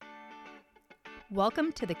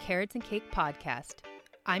Welcome to the Carrots and Cake podcast.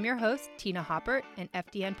 I'm your host, Tina Hoppert, an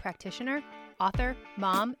FDN practitioner, author,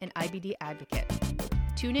 mom, and IBD advocate.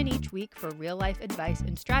 Tune in each week for real-life advice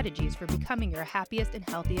and strategies for becoming your happiest and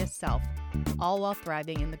healthiest self, all while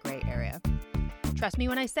thriving in the gray area. Trust me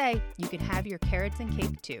when I say you can have your carrots and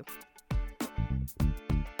cake too.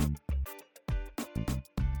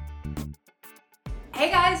 Hey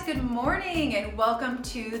guys, good morning and welcome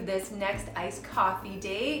to this next iced coffee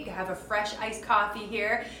date. I have a fresh iced coffee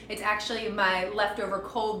here. It's actually my leftover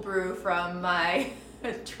cold brew from my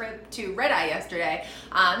trip to Red Eye yesterday.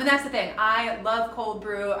 And that's the thing, I love cold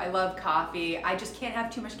brew, I love coffee. I just can't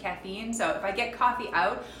have too much caffeine, so if I get coffee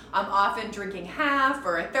out, I'm often drinking half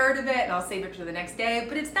or a third of it and I'll save it for the next day.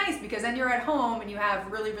 But it's nice because then you're at home and you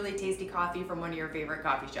have really, really tasty coffee from one of your favorite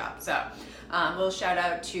coffee shops. So a little shout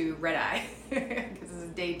out to Red Eye because this is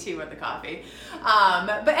day 2 of the coffee.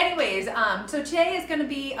 But anyways, so today is going to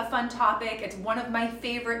be a fun topic. It's one of my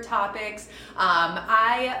favorite topics.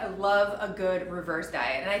 I love a good reverse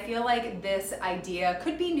diet, and I feel like this idea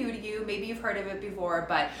could be new to you. Maybe you've heard of it before,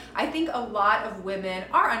 but I think a lot of women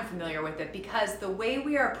are unfamiliar with it because the way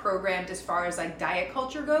we are programmed as far as like diet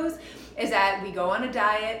culture goes is that we go on a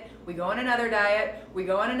diet, we go on another diet, we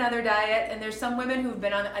go on another diet, and there's some women who've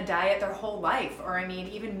been on a diet their whole life, or I mean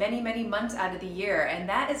even many, many months out of the year, and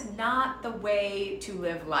that is not the way to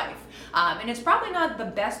live life. And it's probably not the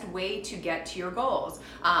best way to get to your goals.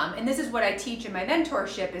 And this is what I teach in my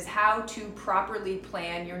mentorship, is how to properly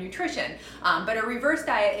plan your nutrition. But a reverse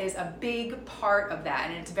diet is a big part of that,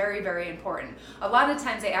 and it's very, very important. A lot of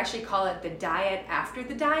times they actually call it the diet after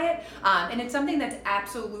the diet, and it's something that's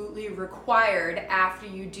absolutely required after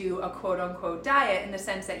you do a quote-unquote diet, in the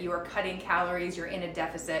sense that you are cutting calories, you're in a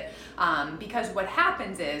deficit, because what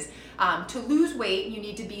happens is to lose weight you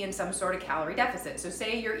need to be in some sort of calorie deficit. So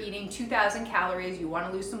say you're eating 2,000 calories, you want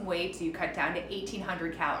to lose some weight, so you cut down to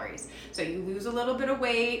 1,800 calories. So you lose a little bit of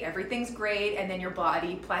weight, everything's great, and then your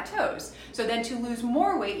body plateaus. So then to lose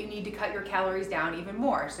more weight you need to cut your calories down even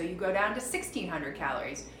more. So you go down to 1,600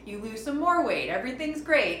 calories, you lose some more weight, everything's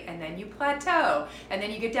great, and then you plateau, and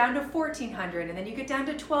then you get down to 1,400, and then you get down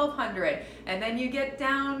to 1,200, and then you get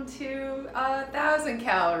down to 1,000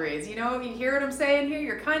 calories. You know, you hear what I'm saying here?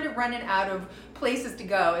 You're kind of running out of places to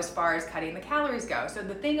go as far as cutting the calories go. So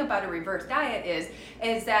the thing about a reverse diet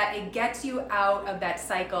is that it gets you out of that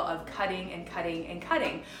cycle of cutting and cutting and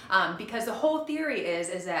cutting. Because the whole theory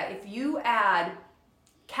is that if you add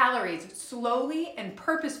calories slowly and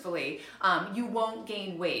purposefully, you won't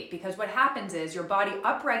gain weight, because what happens is your body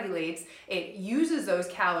upregulates, it uses those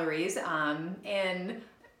calories, and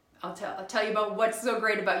I'll tell you about what's so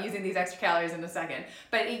great about using these extra calories in a second.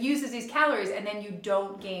 But it uses these calories and then you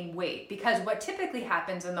don't gain weight, because what typically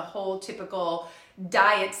happens in the whole typical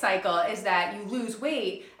diet cycle is that you lose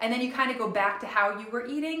weight and then you kind of go back to how you were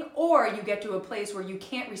eating, or you get to a place where you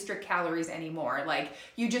can't restrict calories anymore. Like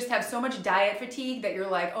you just have so much diet fatigue that you're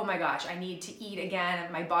like, oh my gosh, I need to eat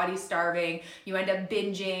again, my body's starving. You end up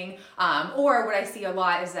binging, or what I see a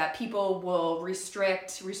lot is that people will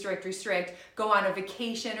restrict, go on a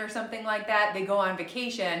vacation or something like that. They go on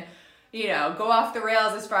vacation, you know, go off the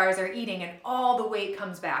rails as far as their eating, and all the weight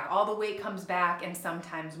comes back and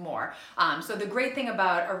sometimes more. So the great thing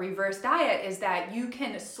about a reverse diet is that you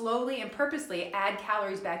can slowly and purposely add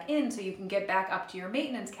calories back in so you can get back up to your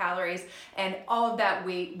maintenance calories, and all of that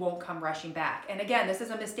weight won't come rushing back. And again, this is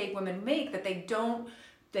a mistake women make, that they don't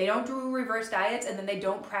do reverse diets and then they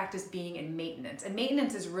don't practice being in maintenance. And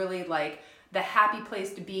maintenance is really like the happy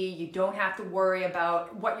place to be. You don't have to worry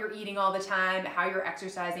about what you're eating all the time, how you're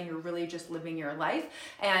exercising, you're really just living your life.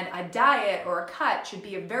 And a diet or a cut should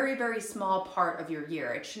be a very, very small part of your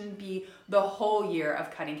year. It shouldn't be the whole year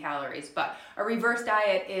of cutting calories. But a reverse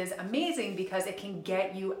diet is amazing because it can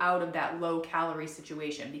get you out of that low calorie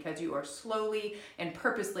situation, because you are slowly and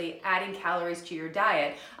purposely adding calories to your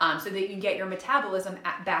diet, so that you can get your metabolism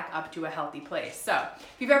back up to a healthy place. So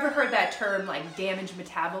if you've ever heard that term like damaged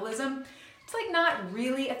metabolism, it's like not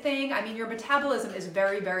really a thing. I mean, your metabolism is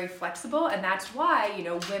very, very flexible, and that's why, you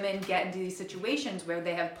know, women get into these situations where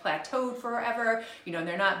they have plateaued forever. You know,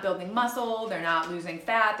 they're not building muscle, they're not losing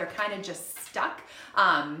fat, they're kind of just stuck.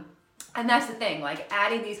 And that's the thing, like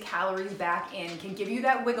adding these calories back in can give you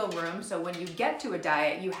that wiggle room, so when you get to a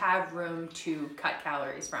diet, you have room to cut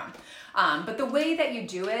calories from. But the way that you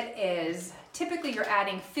do it is typically you're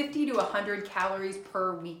adding 50 to 100 calories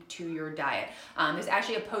per week to your diet. There's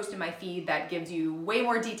actually a post in my feed that gives you way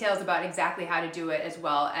more details about exactly how to do it, as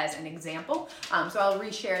well as an example. So I'll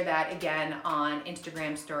reshare that again on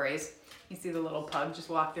Instagram stories. You see the little pug just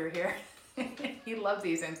walk through here. He loves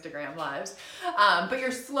these Instagram lives. But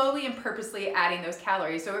you're slowly and purposely adding those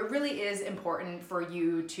calories. So it really is important for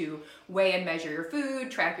you to weigh and measure your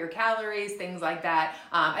food, track your calories, things like that.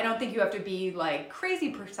 I don't think you have to be like crazy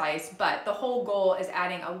precise, but the whole goal is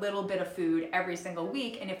adding a little bit of food every single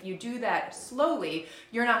week. And if you do that slowly,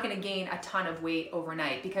 you're not going to gain a ton of weight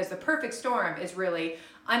overnight, because the perfect storm is really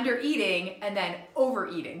under eating and then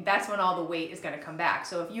overeating. That's when all the weight is going to come back.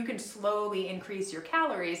 So if you can slowly increase your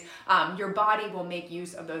calories, your body will make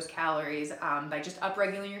use of those calories by just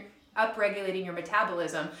upregulating your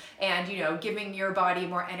metabolism and, you know, giving your body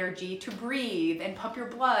more energy to breathe and pump your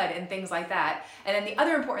blood and things like that. And then the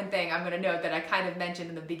other important thing I'm going to note that I kind of mentioned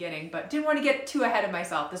in the beginning, but didn't want to get too ahead of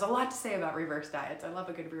myself, there's a lot to say about reverse diets, I love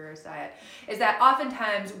a good reverse diet, is that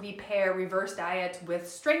oftentimes we pair reverse diets with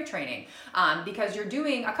strength training, because you're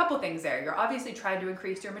doing a couple things there. You're obviously trying to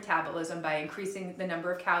increase your metabolism by increasing the number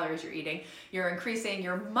of calories you're eating. You're increasing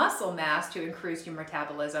your muscle mass to increase your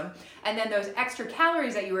metabolism. And then those extra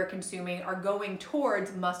calories that you are consuming are going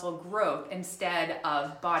towards muscle growth instead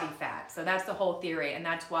of body fat. So that's the whole theory, and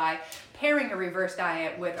that's why pairing a reverse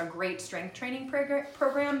diet with a great strength training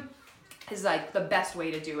program is like the best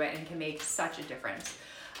way to do it and can make such a difference.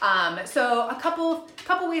 So a couple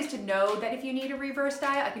ways to know that if you need a reverse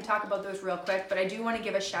diet. I can talk about those real quick, but I do want to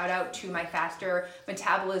give a shout out to my Faster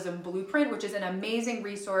Metabolism Blueprint, which is an amazing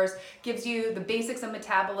resource, gives you the basics of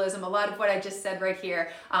metabolism, a lot of what I just said right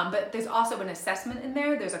here, but there's also an assessment in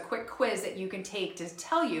there. There's a quick quiz that you can take to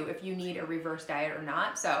tell you if you need a reverse diet or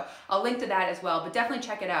not. So I'll link to that as well, but definitely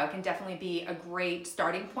check it out. It can definitely be a great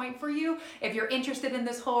starting point for you. If you're interested in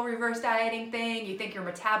this whole reverse dieting thing, you think your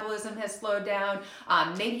metabolism has slowed down,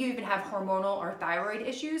 maybe you even have hormonal or thyroid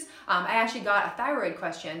issues. I actually got a thyroid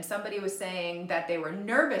question. Somebody was saying that they were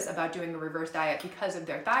nervous about doing a reverse diet because of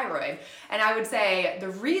their thyroid. And I would say the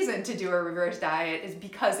reason to do a reverse diet is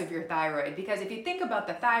because of your thyroid. Because if you think about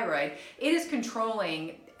the thyroid, it is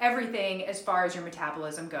controlling everything as far as your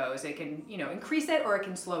metabolism goes. It can, you know, increase it or it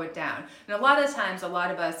can slow it down. And a lot of times, a lot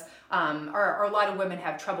of us, or a lot of women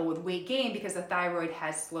have trouble with weight gain because the thyroid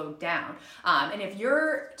has slowed down. And if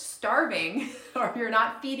you're starving or if you're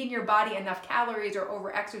not feeding your body enough calories or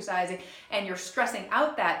over exercising and you're stressing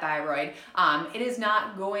out that thyroid, it is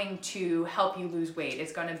not going to help you lose weight.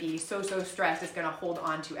 It's going to be so stressed, it's going to hold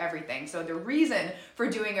on to everything. So the reason for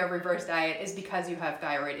doing a reverse diet is because you have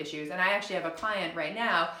thyroid issues. And I actually have a client right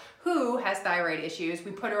now who has thyroid issues.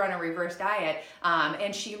 We put her on a reverse diet,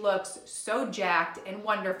 and she looks so jacked and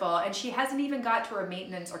wonderful, and she hasn't even got to her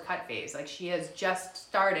maintenance or cut phase. Like, she has just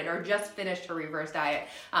started or just finished her reverse diet,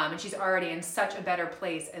 and she's already in such a better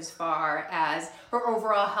place as far as her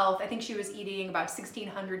overall health. I think she was eating about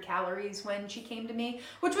 1,600 calories when she came to me,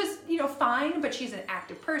 which was, you know, fine, but she's an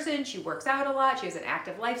active person. She works out a lot. She has an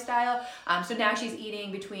active lifestyle. So now she's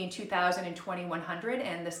eating between 2,000 and 2,100,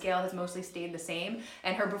 and the scale has mostly stayed the same.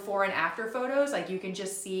 And her before and after photos, like, you can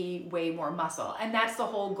just see way more muscle. And that's the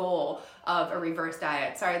whole goal of a reverse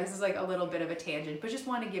diet. Sorry, this is like a little bit of a tangent, but just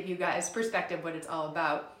want to give you guys perspective what it's all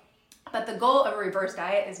about. But the goal of a reverse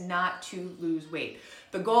diet is not to lose weight.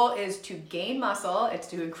 The goal is to gain muscle, it's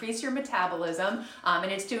to increase your metabolism,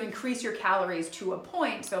 and it's to increase your calories to a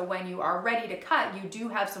point so when you are ready to cut, you do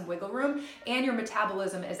have some wiggle room and your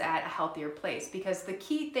metabolism is at a healthier place. Because the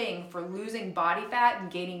key thing for losing body fat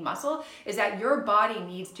and gaining muscle is that your body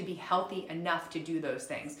needs to be healthy enough to do those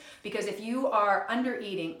things. Because if you are under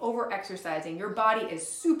eating, over exercising, your body is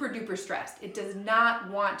super duper stressed. It does not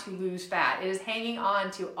want to lose fat. It is hanging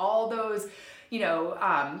on to all those, you know,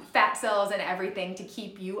 fat cells and everything to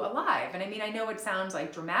keep you alive. And I mean, I know it sounds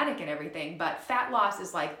like dramatic and everything, but fat loss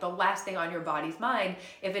is like the last thing on your body's mind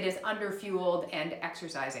if it is underfueled and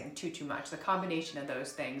exercising too much. The combination of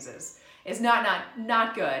those things is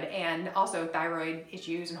not good. And also thyroid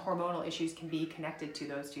issues and hormonal issues can be connected to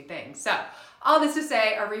those two things. So all this to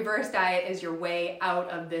say, a reverse diet is your way out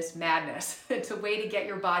of this madness. It's a way to get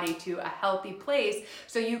your body to a healthy place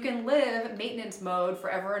so you can live maintenance mode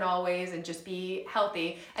forever and always and just be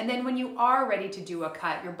healthy. And then when you are ready to do a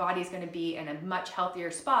cut, your body's going to be in a much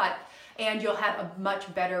healthier spot and you'll have a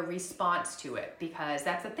much better response to it. Because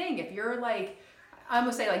that's the thing, if you're like, I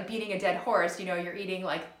almost say like beating a dead horse, you know, you're eating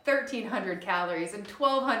like 1,300 calories and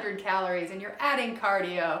 1,200 calories and you're adding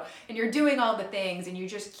cardio and you're doing all the things and you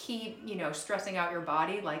just keep, you know, stressing out your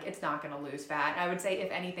body, like, it's not going to lose fat. I would say if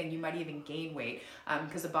anything, you might even gain weight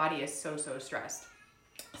because the body is so stressed.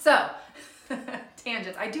 So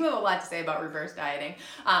tangents. I do have a lot to say about reverse dieting,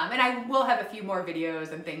 and I will have a few more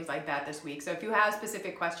videos and things like that this week. So if you have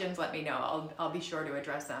specific questions, let me know. I'll be sure to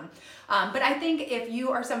address them. But I think if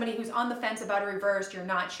you are somebody who's on the fence about a reverse, you're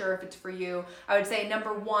not sure if it's for you, I would say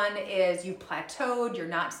number one is you plateaued, you're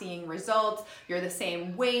not seeing results, you're the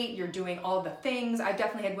same weight, you're doing all the things. I've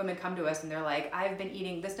definitely had women come to us and they're like, I've been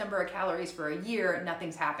eating this number of calories for a year,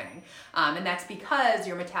 nothing's happening. And that's because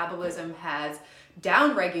your metabolism has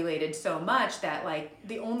down-regulated so much that like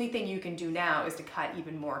the only thing you can do now is to cut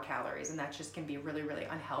even more calories, and that just can be really, really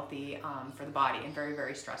unhealthy for the body and very,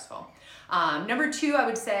 very stressful. Number two, I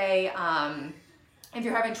would say if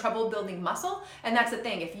you're having trouble building muscle, and that's the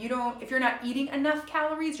thing, if you're not eating enough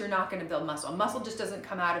calories, you're not going to build muscle. Muscle just doesn't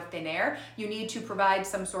come out of thin air. You need to provide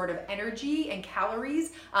some sort of energy and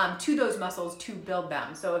calories to those muscles to build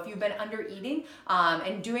them. So if you've been under eating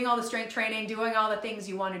and doing all the strength training, doing all the things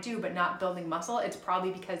you want to do, but not building muscle, it's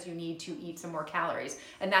probably because you need to eat some more calories.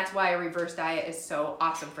 And that's why a reverse diet is so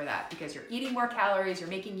awesome for that, because you're eating more calories, you're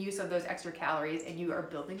making use of those extra calories, and you are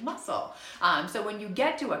building muscle. So when you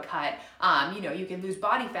get to a cut, you can lose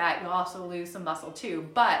body fat, you'll also lose some muscle too,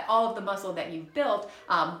 but all of the muscle that you've built,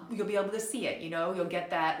 you'll be able to see it, you'll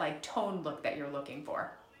get that like toned look that you're looking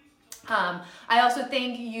for. I also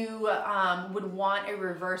think you would want a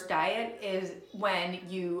reverse diet is when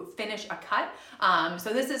you finish a cut.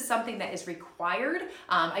 So this is something that is required.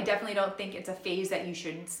 I definitely don't think it's a phase that you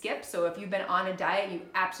should skip. So if you've been on a diet, you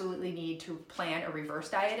absolutely need to plan a reverse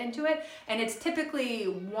diet into it. And it's typically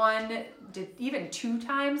 1 to even 2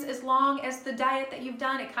 times as long as the diet that you've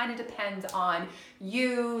done. It kind of depends on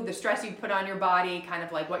you, the stress you put on your body, kind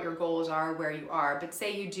of like what your goals are, where you are. But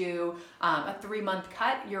say you do a 3-month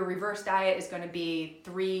cut, your reverse diet is going to be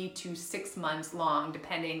 3 to 6 months long,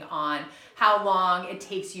 depending on how long it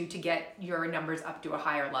takes you to get your numbers up to a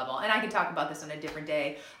higher level. And I can talk about this on a different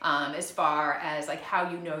day as far as like how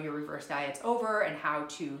you know your reverse diet's over and how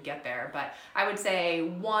to get there. But I would say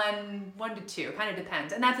 1 to 2, kind of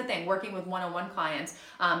depends. And that's the thing, working with one-on-one clients,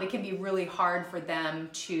 it can be really hard for them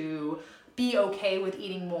to be okay with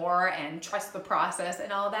eating more and trust the process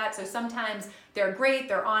and all that. So sometimes they're great,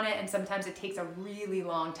 they're on it, and sometimes it takes a really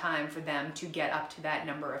long time for them to get up to that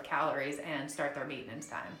number of calories and start their maintenance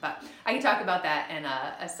time. But I can talk about that in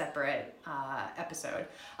a separate episode.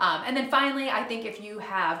 And then finally, I think if you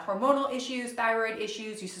have hormonal issues, thyroid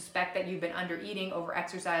issues, you suspect that you've been under eating, over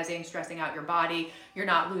exercising, stressing out your body, you're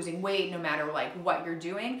not losing weight no matter like what you're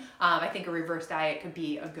doing, I think a reverse diet could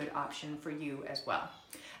be a good option for you as well.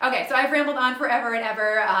 Okay, so I've rambled on forever and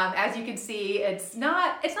ever. As you can see, it's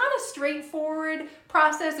not a straightforward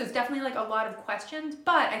process. There's definitely like a lot of questions,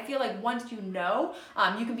 but I feel like once you know,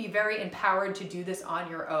 you can be very empowered to do this on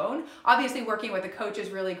your own. Obviously, working with a coach is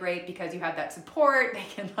really great because you have that support. They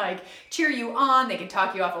can like cheer you on. They can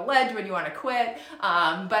talk you off a ledge when you want to quit.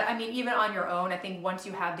 But I mean, even on your own, I think once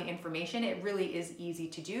you have the information, it really is easy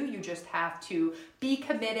to do. You just have to be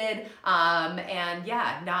committed and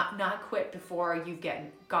yeah, not quit before you've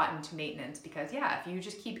gotten to maintenance, because yeah, if you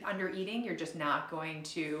just keep under eating, you're just not going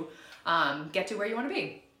to get to where you want to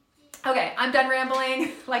be. Okay, I'm done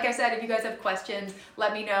rambling. Like I said, if you guys have questions,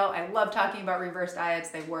 let me know. I love talking about reverse diets.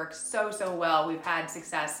 They work so well. We've had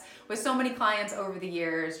success with so many clients over the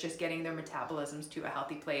years, just getting their metabolisms to a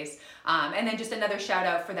healthy place. And then just another shout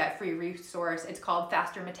out for that free resource. It's called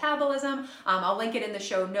Faster Metabolism. I'll link it in the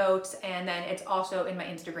show notes, and then it's also in my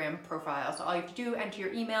Instagram profile. So all you have to do, enter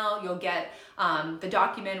your email, you'll get the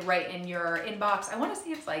document right in your inbox. I want to say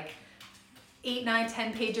it's like 8, 9,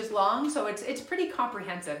 10 pages long, so it's pretty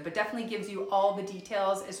comprehensive, but definitely gives you all the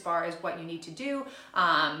details as far as what you need to do,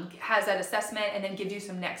 has that assessment, and then gives you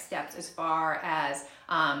some next steps as far as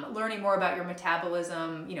learning more about your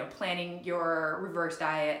metabolism, planning your reverse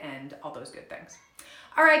diet, and all those good things.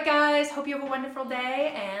 All right, guys, hope you have a wonderful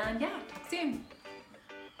day, and yeah, talk soon.